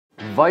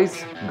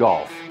Vice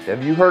Golf.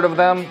 Have you heard of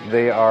them?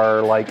 They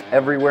are like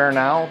everywhere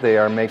now. They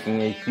are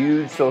making a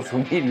huge social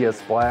media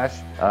splash.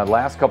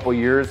 Last couple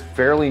years,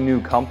 fairly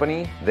new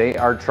company. They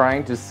are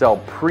trying to sell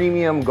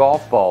premium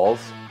golf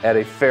balls at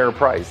a fair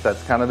price.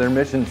 That's kind of their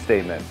mission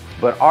statement.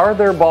 But are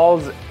their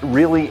balls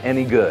really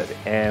any good?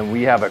 And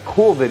we have a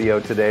cool video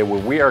today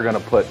where we are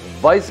gonna put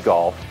Vice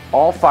Golf,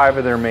 all 5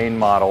 of their main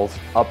models,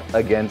 up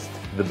against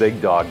the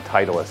big dog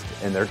Titleist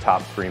in their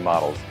top 3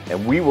 models.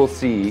 And we will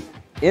see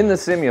in the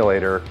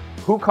simulator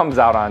who comes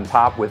out on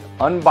top with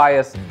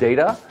unbiased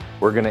data.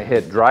 We're gonna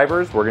hit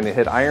drivers, we're gonna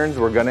hit irons,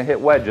 we're gonna hit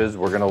wedges,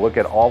 we're gonna look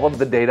at all of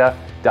the data,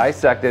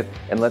 dissect it,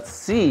 and let's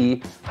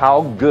see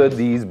how good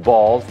these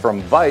balls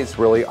from Vice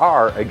really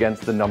are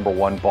against the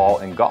 #1 ball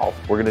in golf.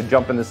 We're gonna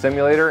jump in the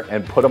simulator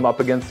and put them up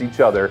against each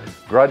other.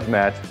 Grudge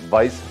match,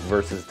 Vice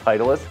versus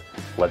Titleist.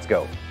 Let's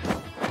go.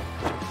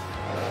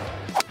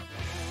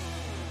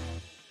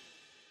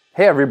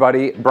 Hey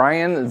everybody,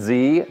 Brian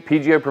Z,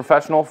 PGA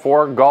professional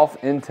for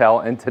Golf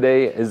Intel, and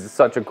today is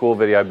such a cool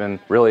video. I've been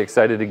really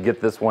excited to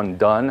get this one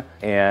done,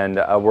 and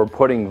we're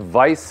putting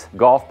Vice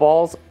golf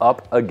balls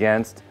up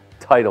against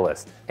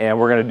Titleist. And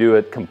we're gonna do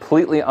it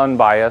completely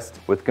unbiased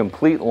with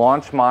complete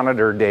launch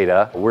monitor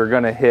data. We're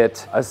gonna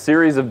hit a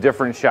series of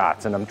different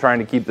shots, and I'm trying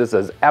to keep this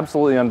as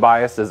absolutely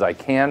unbiased as I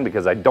can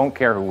because I don't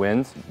care who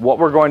wins. What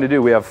we're going to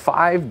do, we have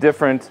 5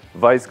 different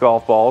Vice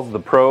golf balls: the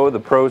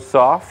Pro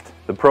Soft,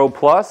 the Pro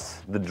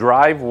Plus, the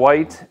Drive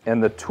White,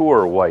 and the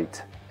Tour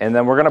White. And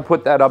then we're gonna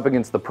put that up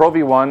against the Pro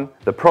V1,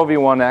 the Pro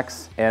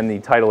V1X, and the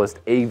Titleist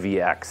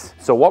AVX.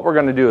 So what we're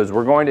gonna do is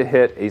we're going to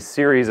hit a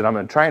series, and I'm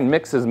gonna try and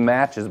mix and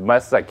match as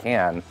best as I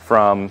can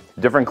from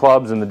different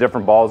clubs and the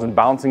different balls and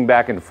bouncing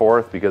back and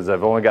forth because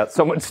I've only got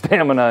so much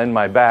stamina in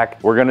my back.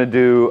 We're gonna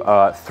do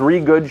 3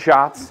 good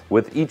shots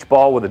with each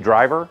ball with a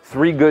driver,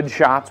 3 good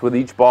shots with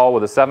each ball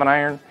with a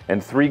 7-iron,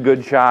 and 3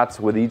 good shots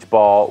with each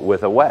ball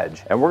with a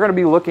wedge. And we're gonna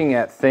be looking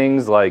at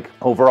things like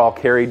overall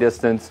carry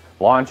distance,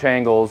 launch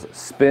angles,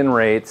 spin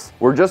rates.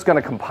 We're just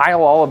gonna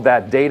compile all of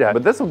that data,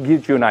 but this will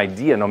give you an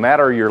idea, no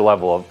matter your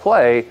level of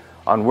play,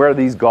 on where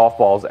these golf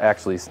balls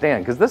actually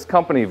stand. Because this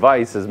company,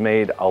 Vice, has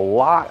made a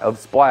lot of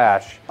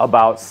splash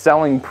about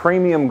selling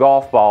premium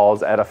golf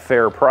balls at a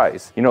fair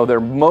price. You know, their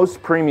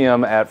most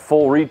premium at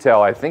full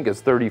retail, I think,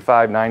 is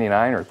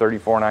 $35.99 or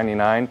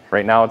 $34.99.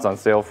 Right now it's on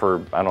sale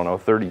for, I don't know,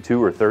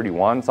 $32 or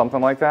 $31, something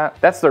like that.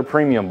 That's their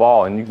premium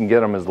ball, and you can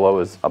get them as low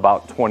as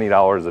about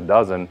 $20 a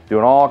dozen,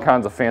 doing all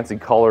kinds of fancy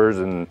colors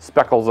and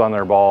speckles on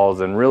their balls,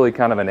 and really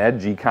kind of an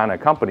edgy kind of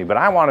company. But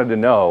I wanted to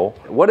know,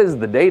 what is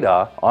the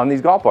data on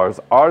these golf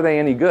balls? Are they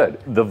any good?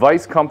 The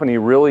Vice company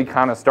really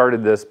kind of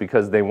started this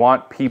because they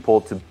want people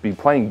to be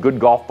playing good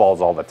golf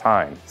balls all the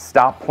time.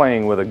 Stop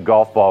playing with a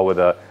golf ball with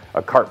a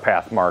cart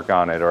path mark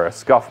on it or a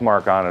scuff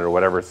mark on it or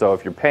whatever. So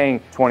if you're paying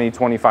 $20,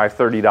 $25,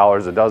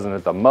 $30 a dozen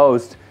at the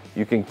most,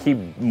 you can keep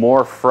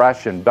more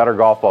fresh and better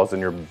golf balls in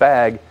your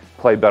bag,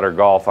 play better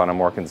golf on a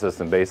more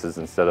consistent basis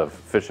instead of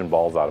fishing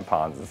balls out of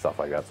ponds and stuff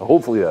like that. So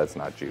hopefully that's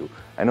not you.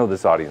 I know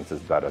this audience is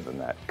better than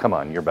that. Come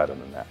on, you're better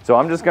than that. So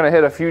I'm just gonna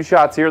hit a few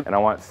shots here, and I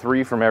want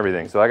 3 from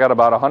everything. So I got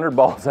about 100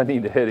 balls I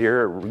need to hit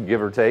here,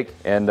 give or take,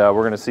 and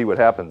we're gonna see what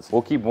happens.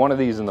 We'll keep one of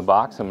these in the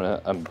box.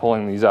 I'm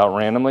pulling these out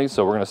randomly.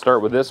 So we're gonna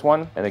start with this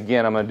one. And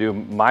again, I'm gonna do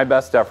my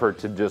best effort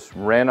to just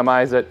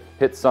randomize it,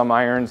 hit some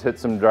irons, hit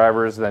some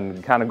drivers,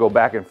 then kind of go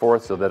back and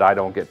forth so that I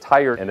don't get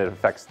tired and it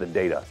affects the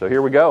data. So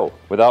here we go.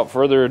 Without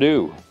further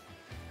ado.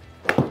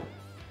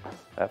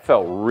 That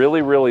felt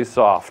really, really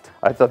soft.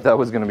 I thought that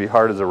was gonna be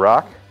hard as a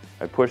rock.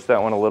 I pushed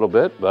that one a little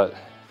bit, but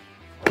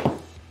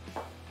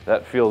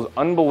that feels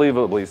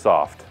unbelievably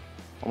soft.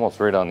 Almost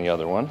right on the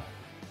other one.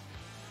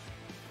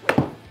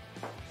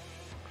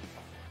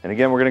 And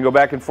again, we're gonna go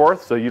back and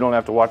forth so you don't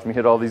have to watch me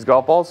hit all these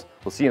golf balls.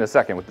 We'll see you in a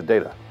second with the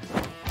data.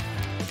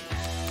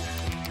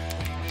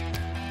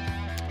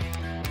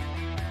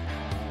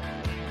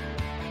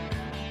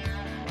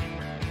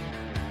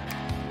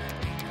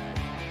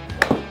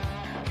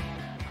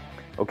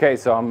 Okay,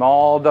 so I'm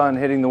all done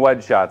hitting the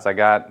wedge shots. I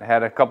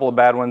had a couple of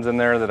bad ones in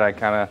there that I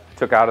kind of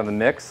took out of the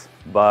mix,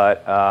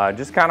 but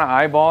just kind of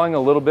eyeballing a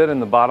little bit in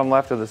the bottom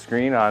left of the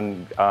screen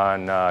on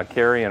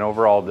carry and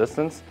overall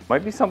distance.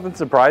 Might be something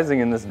surprising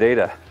in this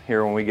data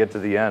here when we get to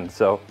the end.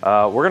 So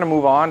we're gonna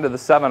move on to the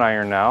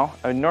 7-iron now.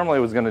 I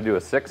normally was gonna do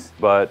a 6,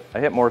 but I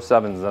hit more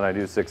 7s than I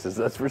do 6s,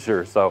 that's for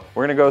sure. So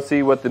we're gonna go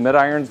see what the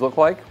mid-irons look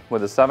like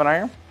with a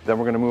 7-iron. Then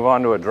we're gonna move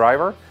on to a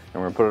driver,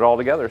 and we're gonna put it all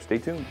together. Stay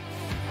tuned.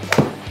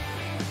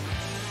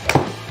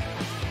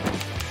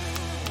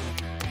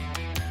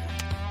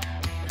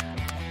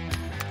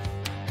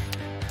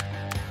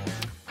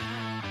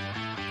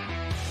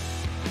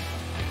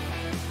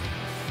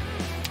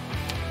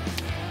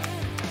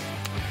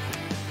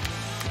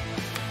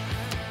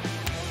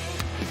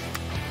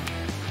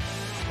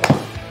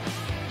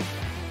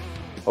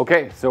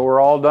 Okay, so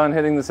we're all done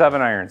hitting the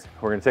 7-irons.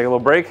 We're gonna take a little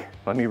break,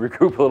 let me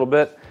recoup a little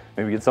bit,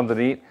 maybe get something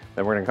to eat,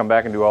 then we're gonna come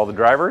back and do all the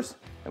drivers,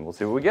 and we'll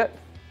see what we get.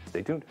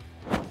 Stay tuned.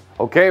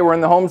 Okay, we're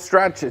in the home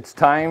stretch. It's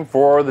time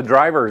for the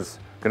drivers.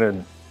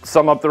 Gonna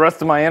sum up the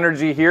rest of my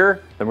energy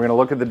here, then we're gonna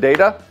look at the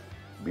data,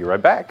 Be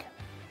right back.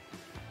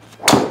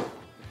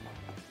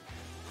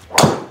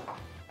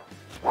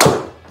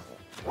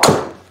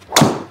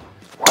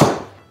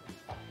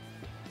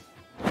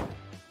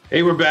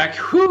 Hey, we're back.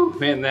 Whew,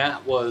 man,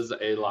 that was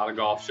a lot of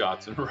golf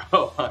shots in a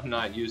row. I'm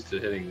not used to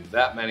hitting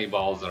that many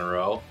balls in a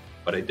row,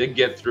 but I did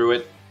get through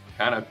it.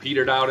 Kind of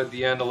petered out at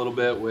the end a little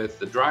bit with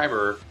the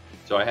driver,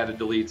 so I had to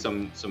delete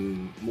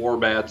some more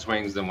bad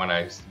swings than when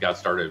I got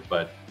started.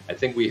 But I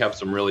think we have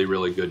some really,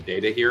 really good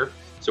data here,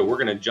 so we're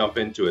going to jump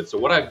into it. So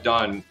what I've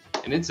done,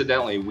 and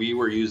incidentally, we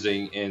were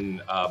using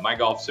in my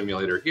golf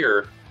simulator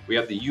here, we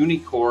have the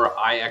Unicore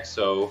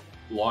IXO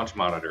launch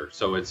monitor.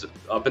 So it's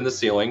up in the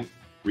ceiling.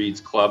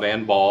 Reads club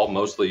and ball,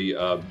 mostly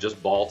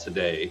just ball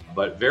today,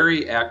 but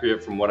very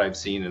accurate from what I've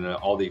seen and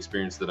all the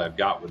experience that I've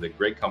got with it.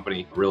 Great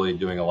company, really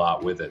doing a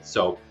lot with it.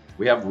 So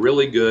we have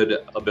really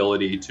good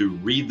ability to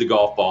read the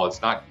golf ball.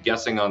 It's not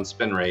guessing on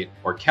spin rate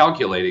or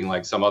calculating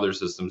like some other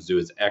systems do.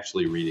 It's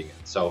actually reading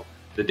it. So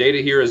the data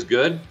here is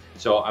good.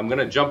 So I'm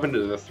gonna jump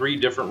into the 3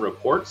 different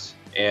reports,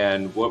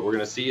 and what we're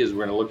gonna see is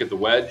we're gonna look at the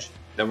wedge,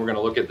 then we're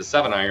gonna look at the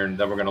 7-iron,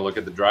 then we're gonna look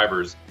at the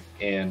drivers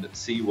and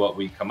see what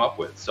we come up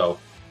with. So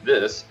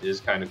this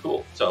is kind of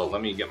cool. So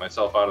let me get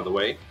myself out of the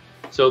way.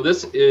 So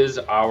this is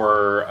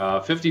our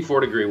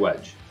 54-degree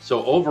wedge.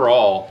 So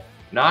overall,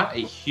 not a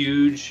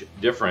huge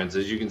difference.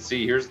 As you can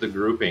see, here's the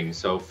grouping.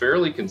 So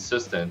fairly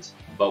consistent,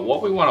 but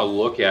what we want to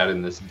look at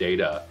in this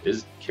data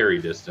is carry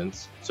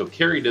distance. So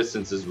carry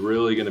distance is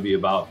really going to be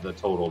about the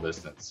total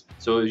distance.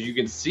 So as you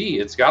can see,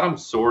 it's got them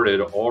sorted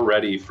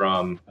already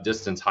from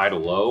distance high to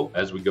low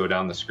as we go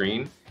down the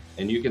screen.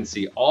 And you can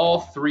see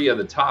all 3 of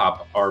the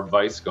top are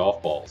Vice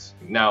golf balls.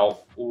 Now,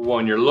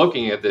 when you're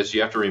looking at this,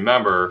 you have to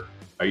remember,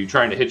 are you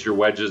trying to hit your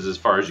wedges as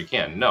far as you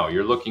can? No,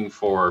 you're looking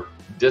for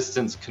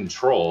distance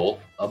control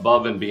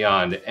above and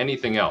beyond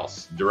anything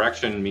else.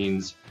 Direction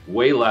means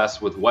way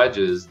less with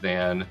wedges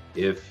than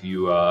if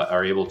you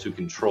are able to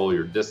control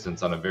your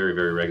distance on a very,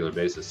 very regular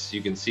basis.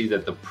 You can see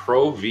that the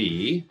Pro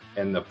V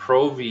and the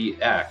Pro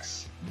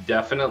VX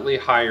definitely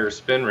higher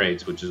spin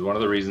rates, which is one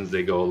of the reasons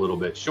they go a little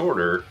bit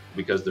shorter,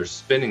 because they're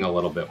spinning a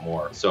little bit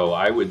more. So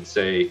I would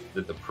say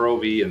that the Pro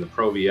V and the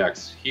Pro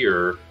VX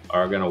here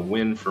are going to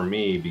win for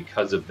me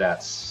because of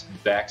that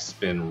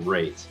backspin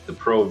rate. The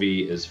Pro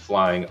V is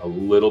flying a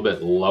little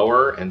bit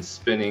lower and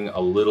spinning a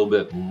little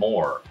bit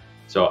more.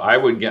 So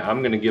I'm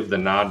going to give the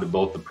nod to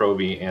both the Pro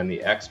V and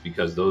the X,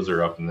 because those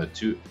are up in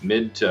the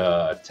mid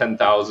to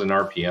 10,000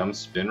 RPM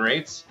spin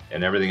rates,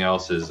 and everything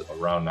else is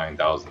around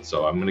 9,000.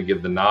 So I'm going to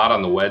give the nod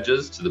on the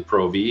wedges to the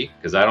Pro V,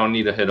 because I don't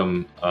need to hit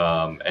them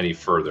any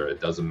further. It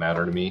doesn't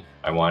matter to me.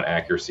 I want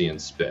accuracy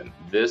and spin.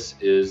 This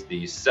is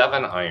the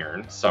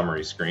 7-iron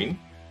summary screen.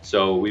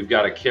 So we've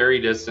got a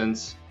carry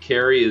distance.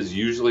 Carry is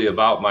usually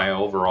about my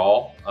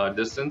overall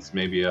distance,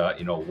 maybe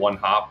one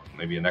hop,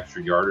 maybe an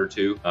extra yard or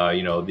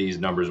 2. These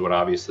numbers would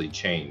obviously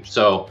change.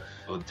 So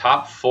the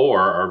top 4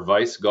 are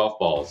Vice golf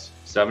balls: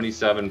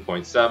 77.7,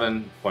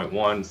 0.1,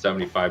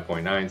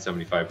 75.9,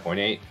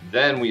 75.8.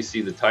 Then we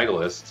see the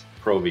Titleist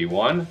Pro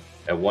V1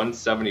 at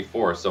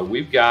 174. So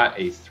we've got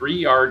a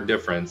 3-yard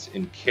difference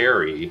in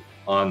carry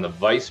on the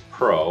Vice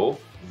Pro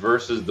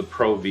versus the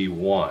Pro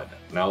V1.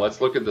 Now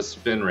let's look at the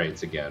spin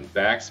rates again.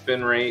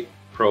 Backspin rate,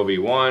 Pro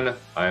V1,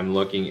 I'm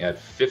looking at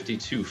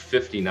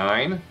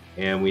 52.59,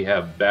 and we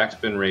have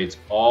backspin rates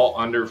all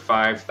under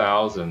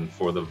 5,000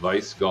 for the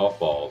Vice golf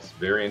balls.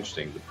 Very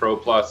interesting. The Pro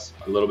Plus,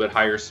 a little bit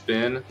higher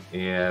spin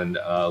and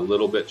a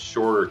little bit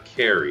shorter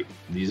carry.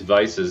 These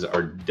Vices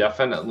are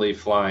definitely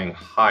flying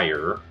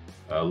higher,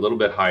 a little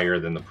bit higher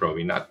than the Pro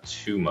V, not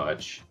too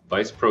much.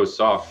 Vice Pro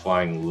Soft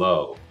flying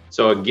low.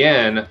 So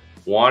again,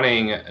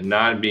 wanting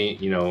not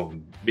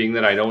being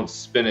that I don't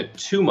spin it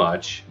too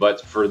much,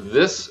 but for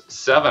this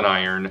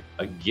 7-iron,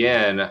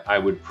 again, I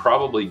would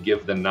probably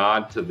give the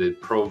nod to the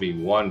Pro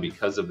V1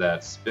 because of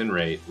that spin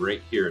rate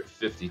right here at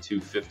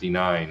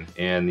 52.59,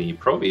 and the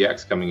Pro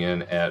VX coming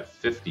in at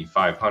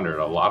 5,500.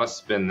 A lot of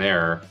spin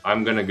there.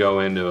 I'm gonna go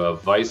into a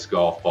Vice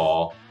golf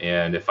ball,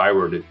 and if I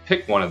were to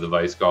pick one of the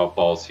Vice golf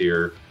balls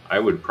here, I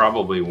would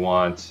probably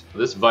want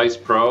this Vice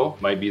Pro,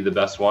 might be the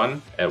best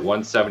one, at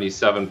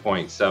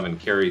 177.7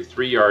 carry,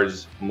 3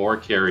 yards more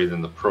carry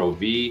than the Pro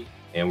V,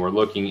 and we're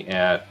looking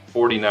at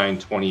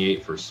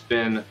 49.28 for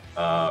spin,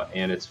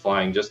 and it's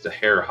flying just a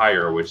hair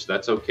higher, which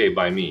that's okay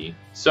by me.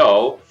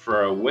 So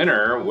for a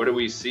winner, what do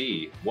we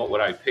see? What would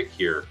I pick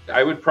here?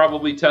 I would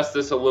probably test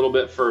this a little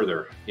bit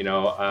further,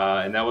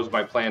 and that was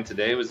my plan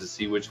today, was to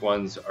see which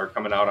ones are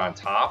coming out on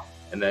top,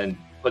 and then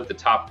put the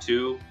top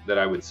 2 that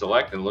I would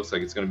select, and it looks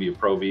like it's going to be a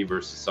Pro V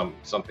versus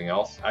something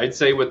else. I'd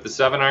say with the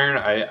 7-iron,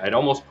 I'd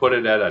almost put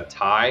it at a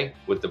tie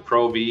with the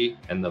Pro V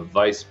and the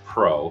Vice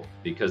Pro,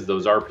 because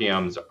those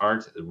RPMs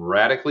aren't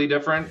radically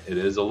different. It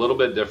is a little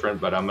bit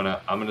different, but I'm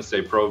gonna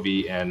say Pro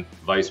V and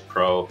Vice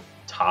Pro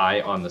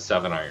tie on the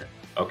 7-iron.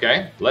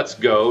 Okay, let's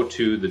go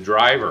to the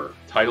driver.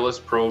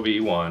 Titleist Pro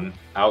V1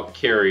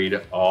 out-carried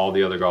all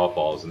the other golf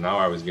balls, and now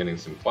I was getting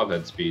some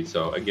clubhead speed.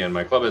 So again,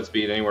 my clubhead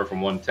speed anywhere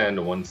from 110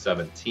 to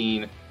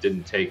 117.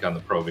 Didn't take on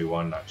the Pro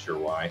V1, not sure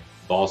why.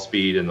 ball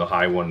speed in the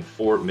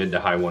mid to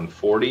high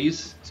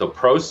 140s. So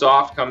Pro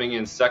Soft coming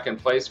in second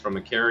place from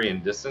a carry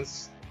and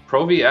distance.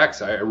 Pro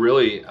VX, I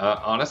really,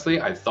 honestly,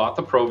 I thought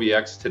the Pro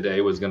VX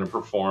today was going to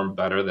perform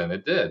better than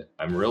it did.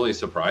 I'm really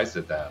surprised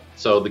at that.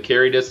 So the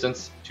carry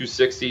distance,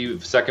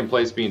 260, second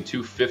place being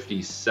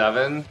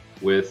 257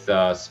 with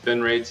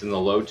spin rates in the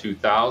low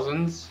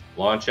 2000s.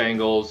 Launch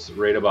angles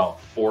right about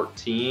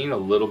 14, a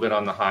little bit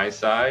on the high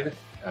side.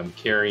 I'm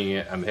carrying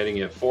it, I'm hitting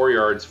it 4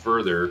 yards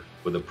further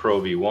with a Pro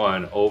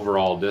V1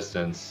 overall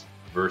distance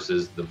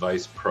versus the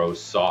Vice Pro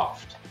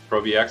Soft.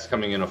 Pro VX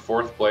coming in a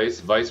fourth place,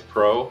 Vice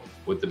Pro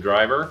with the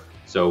driver.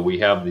 So we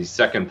have the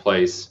second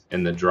place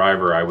in the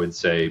driver, I would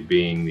say,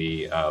 being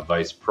the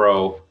Vice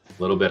Pro,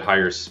 a little bit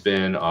higher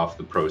spin off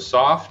the Pro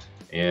Soft,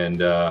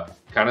 and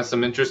kind of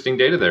some interesting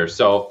data there.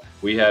 So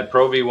we had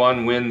Pro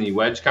V1 win the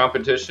wedge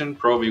competition,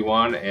 Pro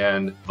V1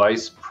 and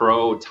Vice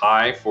Pro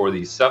tie for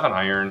the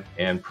 7-iron,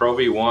 and Pro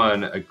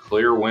V1 a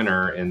clear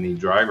winner in the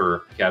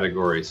driver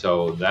category.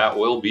 So that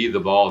will be the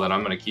ball that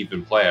I'm going to keep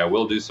in play. I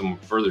will do some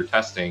further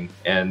testing,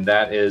 and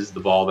that is the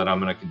ball that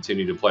I'm going to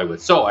continue to play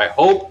with. So I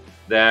hope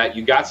that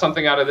you got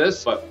something out of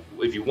this, but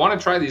if you want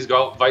to try these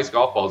Vice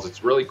golf balls,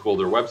 it's really cool.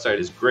 Their website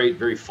is great,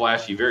 very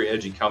flashy, very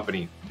edgy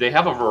company. They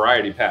have a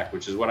variety pack,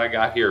 which is what I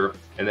got here,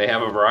 and they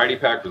have a variety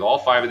pack with all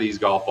 5 of these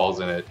golf balls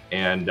in it,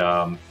 and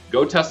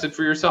go test it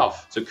for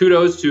yourself. So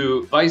kudos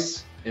to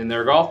Vice in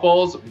their golf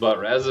balls,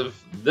 but as of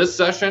this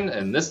session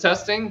and this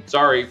testing,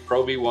 sorry,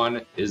 Pro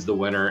V1 is the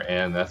winner,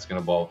 and that's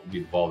going to be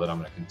the ball that I'm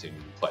going to continue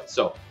to play.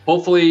 So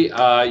hopefully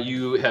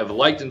you have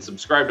liked and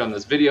subscribed on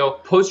this video.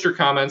 Post your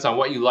comments on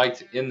what you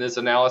liked in this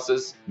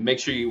analysis. Make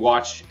sure you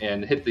watch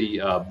and hit the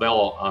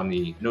bell on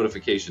the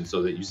notification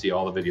so that you see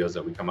all the videos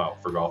that we come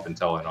out for Golf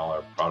Intel and all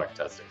our product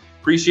testing.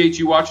 Appreciate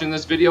you watching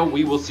this video.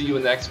 We will see you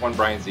in the next one.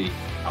 Brian Z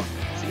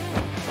out.